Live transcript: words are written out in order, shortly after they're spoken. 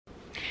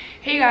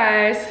Hey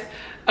guys,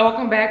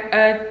 welcome back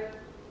to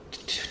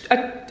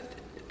my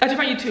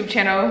YouTube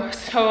channel.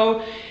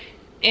 So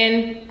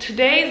in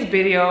today's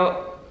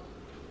video,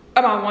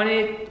 I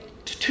wanted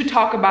to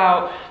talk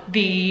about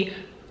the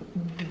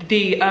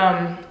Steve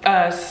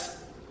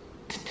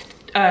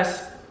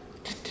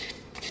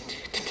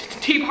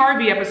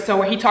Harvey episode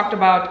where he talked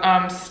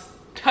about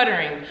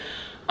stuttering.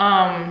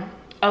 A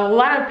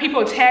lot of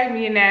people tagged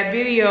me in that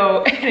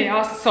video, and they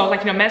also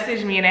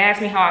messaged me and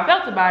asked me how I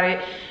felt about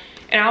it.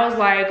 And I was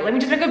like, let me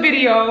just make a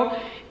video,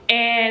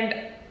 and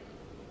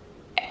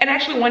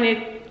actually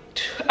wanted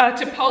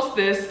to post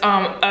this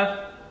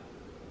a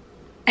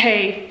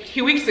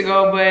few weeks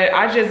ago, but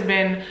I've just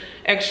been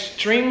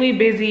extremely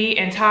busy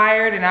and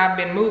tired, and I've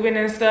been moving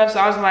and stuff, so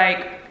I was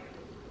like,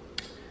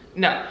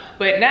 no.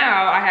 But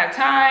now I have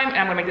time, and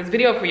I'm gonna make this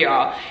video for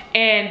y'all.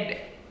 And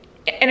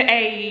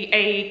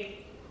a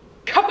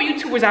couple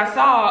YouTubers I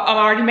saw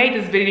already made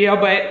this video,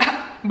 but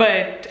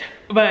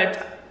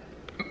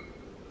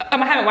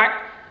I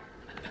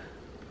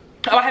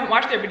haven't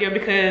watched their video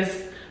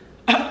because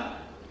I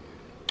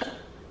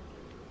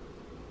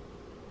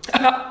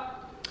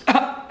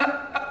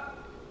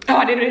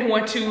didn't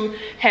want to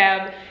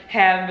have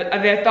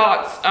their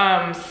thoughts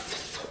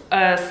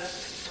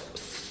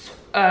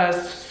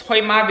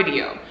sway my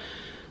video.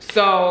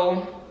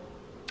 So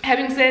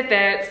having said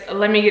that,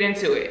 let me get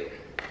into it.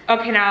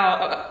 Okay,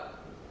 now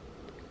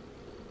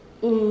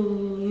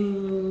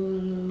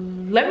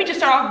let me just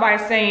start off by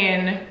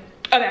saying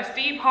that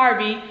Steve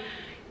Harvey,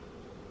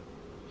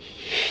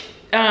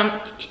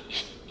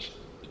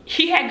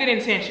 he had good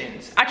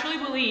intentions. I truly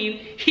believe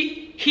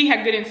he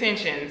had good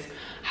intentions.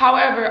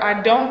 However,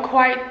 I don't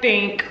quite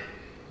think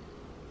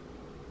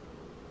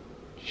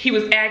he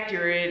was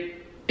accurate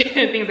in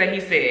the things that he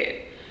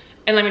said.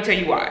 And let me tell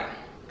you why.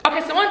 Okay,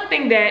 so one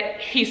thing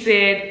that he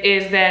said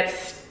is that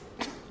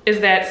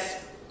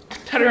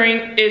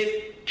stuttering is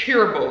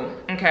curable,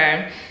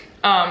 okay?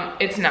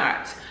 It's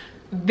not.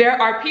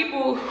 There are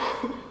people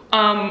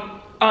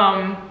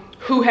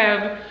who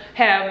have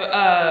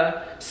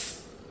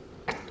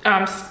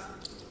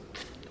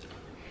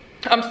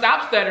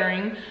stopped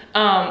stuttering,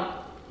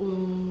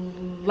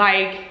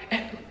 like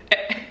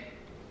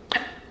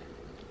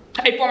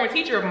a former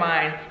teacher of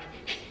mine.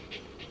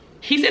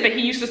 He said that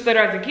he used to stutter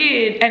as a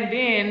kid, and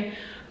then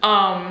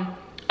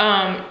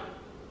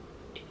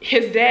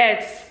his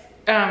dad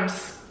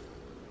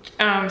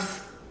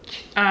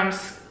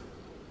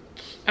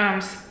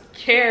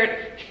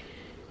scared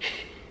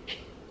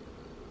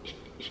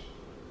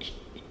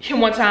him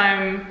one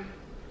time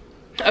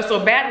so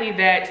badly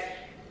that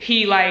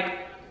he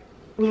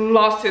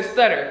lost his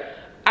stutter.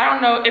 I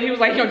don't know if he was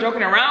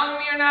joking around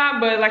with me or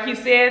not, but he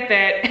said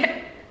that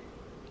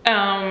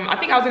I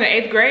think I was in the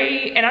 8th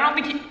grade, and I don't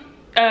think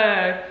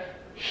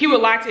he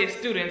would lie to his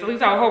students. At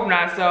least I would hope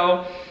not.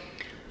 So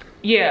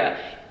yeah.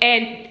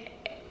 And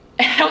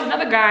there was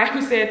another guy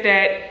who said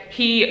that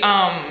he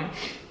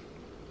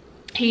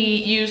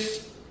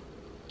used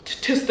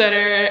to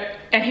stutter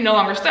and he no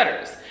longer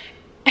stutters.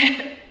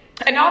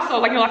 And also,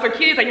 lots of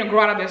kids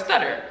grow out of their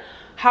stutter.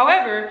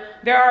 However,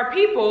 there are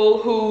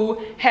people who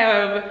who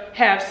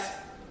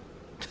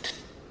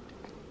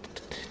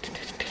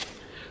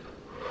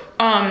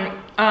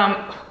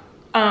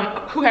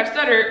have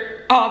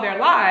stuttered all their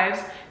lives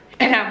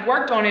and have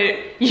worked on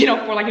it,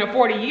 for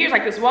 40 years.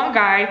 Like this one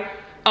guy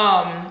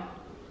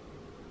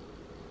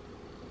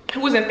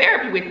who was in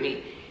therapy with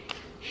me.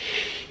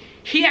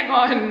 He had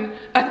gone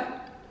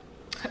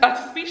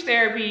to speech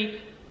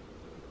therapy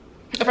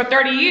for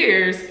 30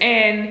 years,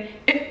 and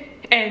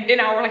in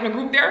our a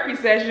group therapy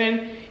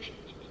session,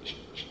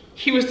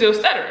 he was still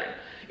stuttering,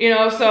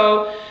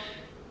 so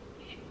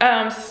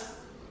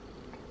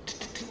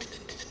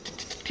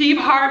Steve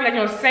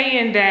Harvey,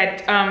 saying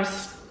that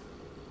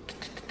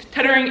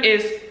stuttering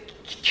is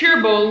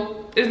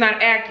curable is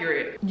not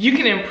accurate. You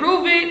can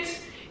improve it,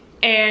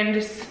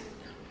 and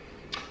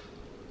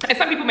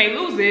some people may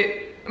lose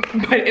it,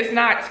 but it's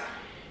not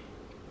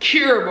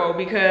curable,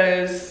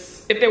 because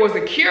if there was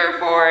a cure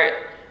for it,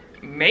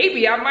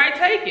 maybe I might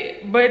take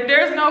it, but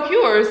there's no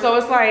cure. So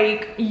it's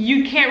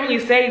you can't really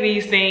say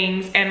these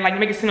things and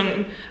make it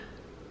seem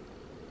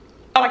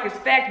like it's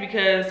fact,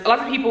 because a lot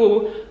of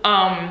people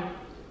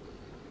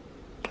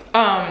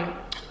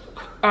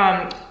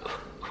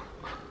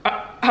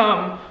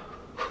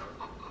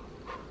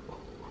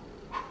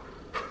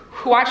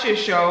who watch this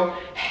show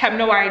have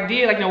no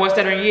idea what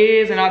stuttering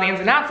is and all the ins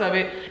and outs of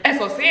it, and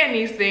so saying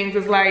these things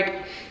is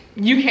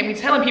you can't be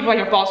telling people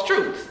false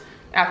truths.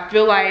 I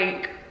feel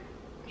like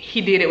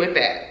he did it with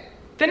that.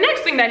 The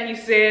next thing that he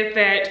said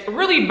that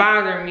really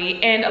bothered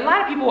me, and a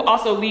lot of people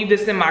also leave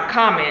this in my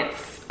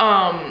comments,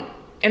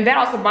 and that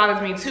also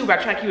bothers me too, but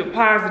I try to keep it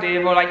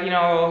positive or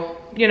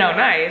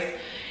nice,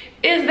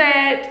 is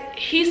that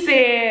he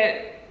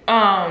said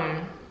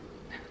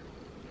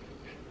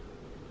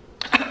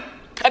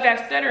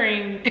that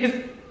stuttering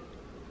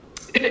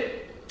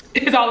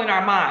is all in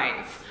our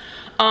minds.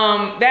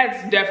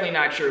 That's definitely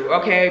not true,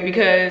 okay?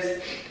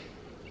 Because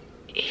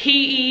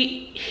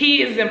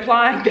he is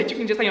implying that you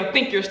can just, you know,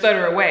 think your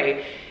stutter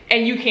away,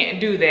 and you can't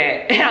do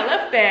that. And I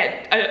left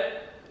that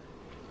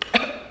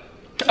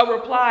a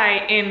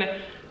reply in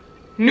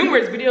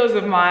numerous videos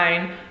of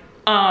mine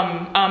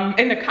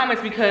in the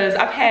comments, because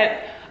I've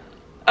had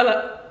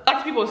lots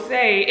of people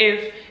say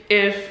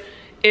if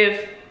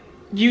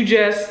you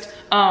just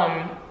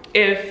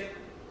if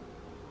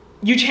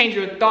you change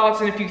your thoughts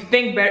and if you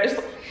think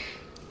better,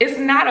 it's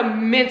not a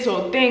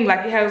mental thing.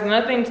 Like, it has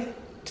nothing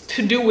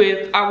to do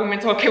with our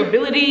mental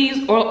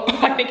capabilities or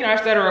like thinking our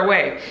stutter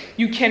away.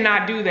 You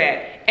cannot do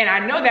that. And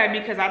I know that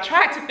because I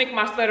tried to think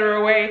my stutter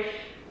away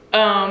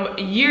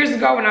years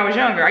ago when I was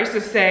younger. I used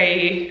to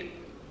say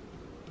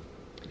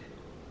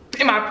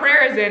in my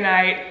prayers at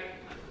night,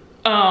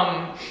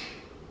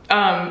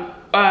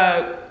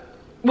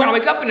 when I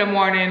wake up in the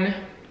morning,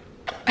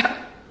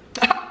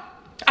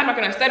 I'm not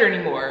gonna stutter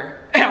anymore.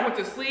 And I went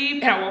to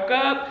sleep and I woke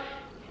up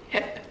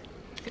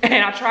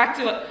and I tried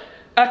to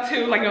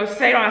like, you know,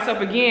 say to myself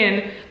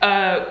again,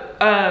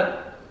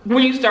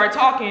 when you start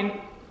talking,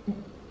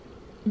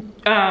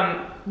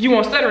 you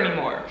won't stutter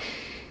anymore.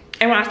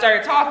 And when I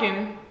started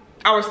talking,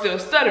 I was still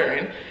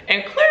stuttering.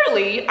 And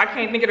clearly I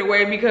can't think it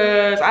away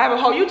because I have a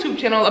whole YouTube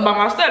channel about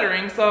my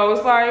stuttering. So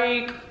it's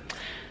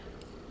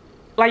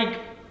like,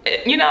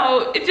 you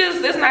know,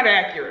 it's not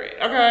accurate,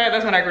 okay?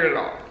 That's not accurate at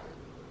all.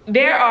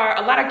 There are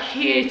a lot of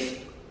kids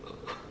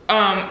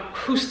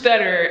who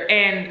stutter,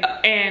 and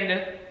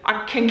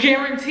I can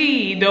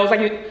guarantee those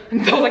like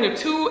the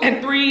 2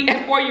 and 3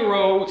 and 4 year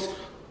olds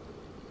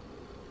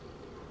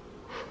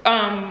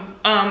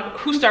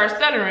who start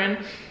stuttering,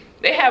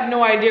 they have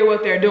no idea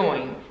what they're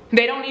doing.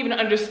 They don't even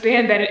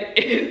understand that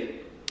it's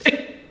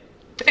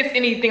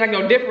anything like, you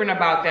know, different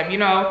about them, you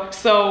know?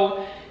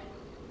 So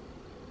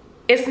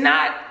it's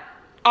not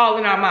all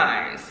in our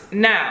minds.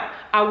 Now,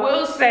 I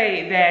will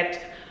say that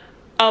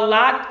a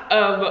lot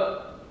of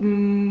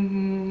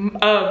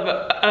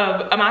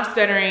my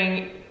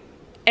stuttering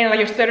and like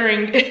your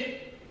stuttering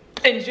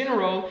in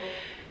general,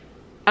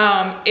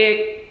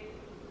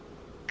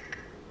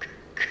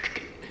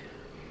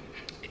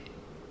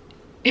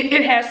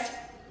 it has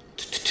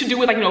to do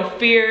with, like, you know,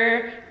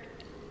 fear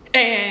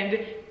and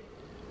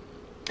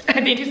the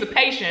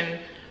anticipation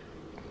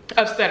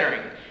of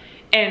stuttering,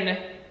 and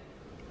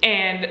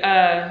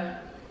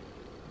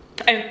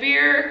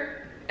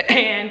fear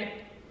and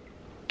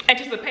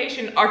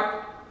anticipation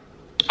are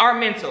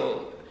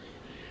mental,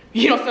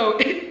 you know. So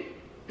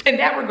in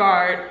that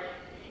regard,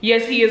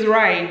 yes, he is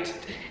right.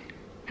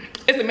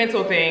 It's a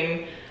mental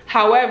thing.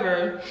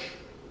 However,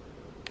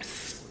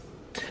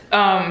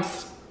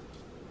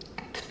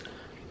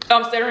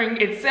 stuttering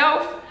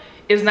itself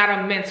is not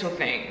a mental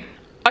thing.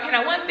 Okay,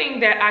 now one thing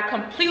that I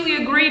completely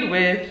agreed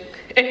with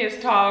in his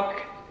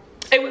talk,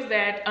 it was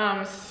that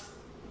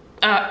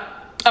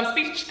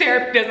speech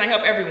therapy does not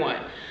help everyone.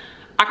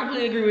 I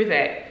completely agree with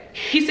that.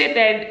 He said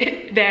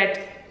that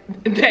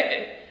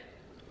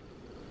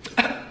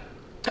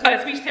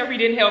speech therapy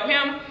didn't help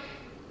him.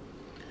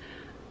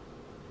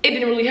 It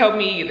didn't really help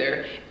me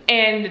either.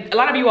 And a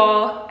lot of you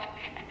all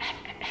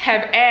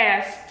have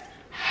asked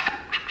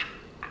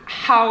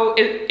how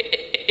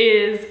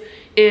is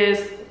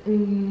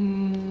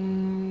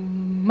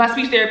my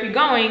speech therapy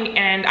going,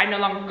 and I no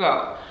longer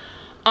go.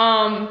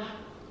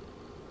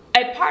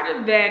 A part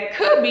of that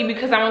could be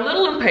because I'm a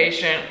little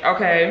impatient,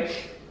 okay?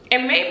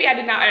 And maybe I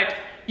did not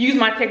use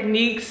my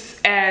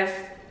techniques as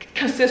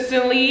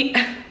consistently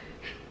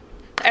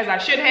as I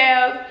should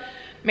have.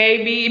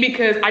 Maybe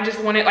because I just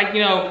wanted, like,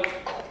 you know,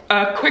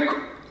 a quick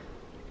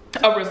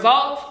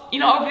result, you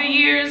know, over the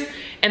years,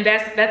 and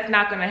that's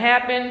not gonna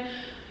happen,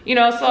 you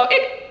know. So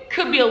it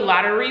could be a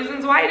lot of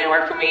reasons why it didn't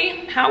work for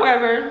me.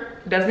 However,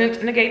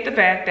 doesn't negate the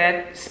fact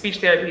that speech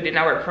therapy did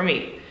not work for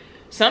me.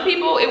 Some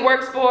people it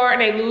works for and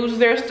they lose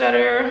their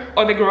stutter,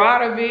 or they grow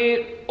out of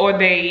it, or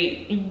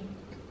they,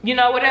 you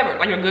know, whatever,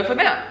 like, you're good for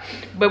them.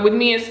 But with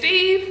me and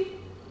Steve,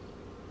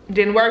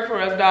 didn't work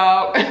for us,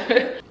 dog.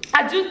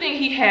 I do think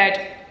he had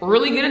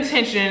really good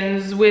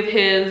intentions with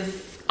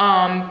his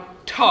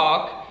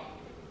talk,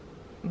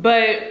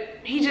 but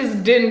he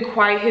just didn't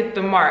quite hit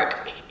the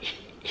mark.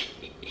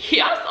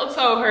 He also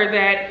told her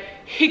that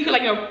he could,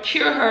 like, you know,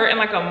 cure her in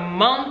like a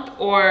month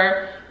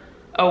or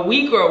a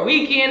week or a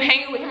weekend,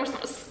 hanging with him or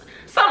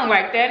something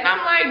like that. And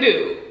I'm like,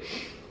 dude.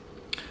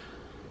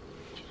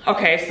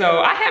 Okay,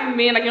 so I have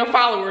men, like, you know,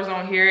 followers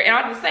on here, and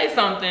I have to say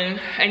something,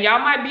 and y'all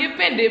might be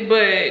offended,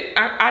 but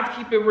I have to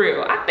keep it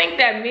real. I think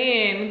that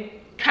men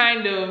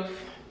kind of,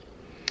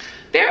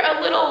 they're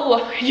a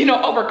little, you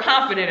know,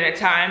 overconfident at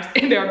times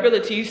in their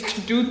abilities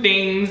to do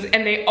things,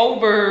 and they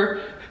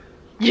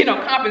you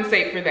know,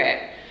 compensate for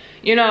that,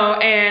 you know.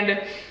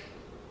 And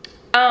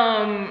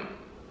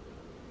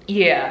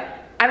yeah,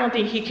 I don't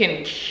think he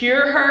can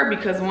cure her,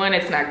 because one,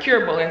 it's not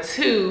curable, and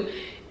two,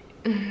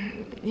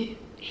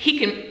 he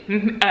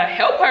can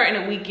help her in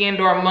a weekend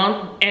or a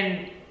month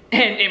and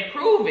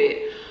improve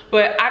it,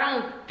 but I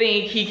don't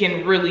think he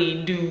can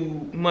really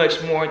do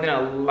much more than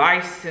a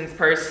licensed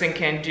person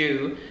can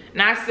do.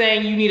 Not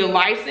saying you need a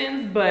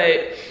license,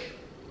 but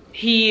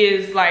he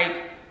is,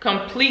 like,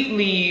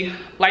 completely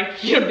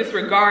like, you know,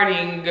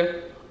 disregarding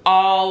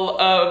all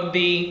of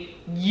the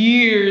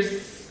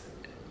years,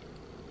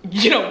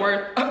 you know,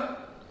 worth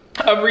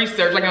of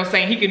research. Like I'm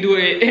saying, he can do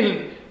it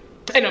in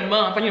a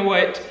month. I mean,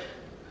 what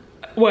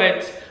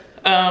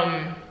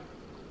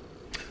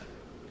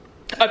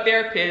a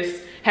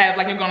therapist have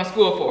like gone to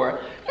school for.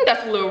 I think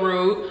that's a little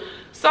rude.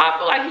 So I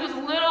feel like he was a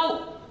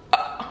little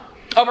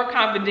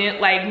overconfident,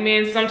 like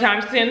men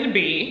sometimes tend to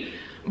be.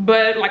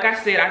 But like I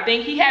said, I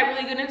think he had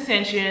really good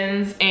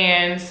intentions,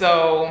 and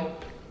so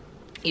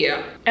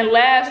yeah. And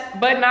last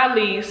but not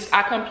least,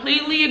 I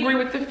completely agree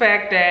with the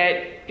fact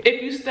that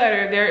if you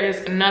stutter, there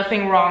is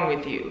nothing wrong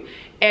with you.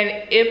 And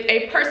if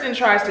a person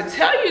tries to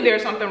tell you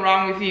there's something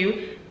wrong with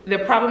you, the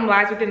problem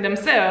lies within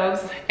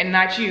themselves and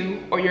not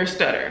you or your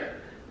stutter.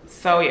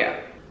 So yeah.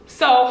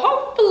 So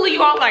hopefully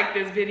you all like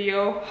this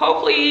video.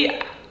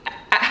 Hopefully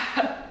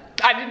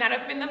I did not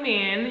offend the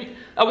men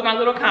with my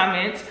little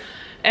comments.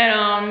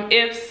 And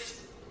if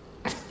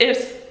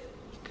Steve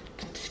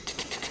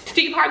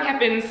Harvey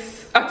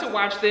happens to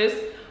watch this,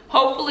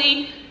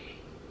 hopefully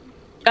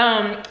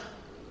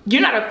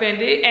you're not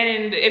offended.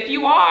 And if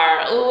you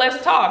are,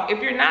 let's talk.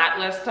 If you're not,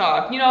 let's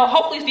talk. You know,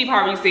 hopefully Steve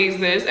Harvey sees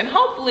this, and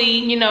hopefully,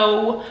 you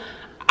know,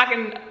 I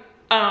can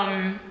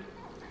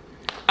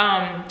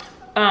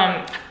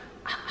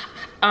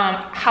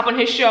hop on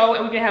his show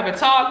and we can have a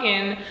talk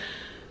and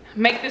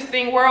make this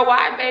thing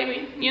worldwide,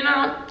 baby, you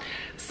know?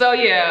 So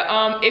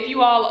yeah, if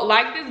you all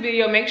like this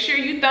video, make sure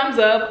you thumbs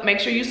up, make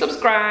sure you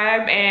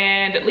subscribe,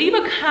 and leave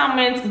a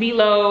comment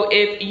below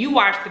if you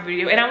watched the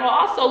video. And I will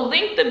also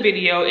link the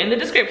video in the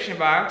description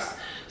box.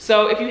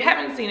 So if you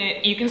haven't seen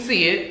it, you can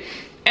see it.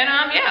 And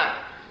yeah,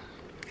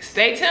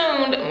 stay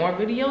tuned, more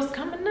videos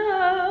coming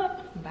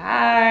up.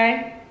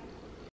 Bye.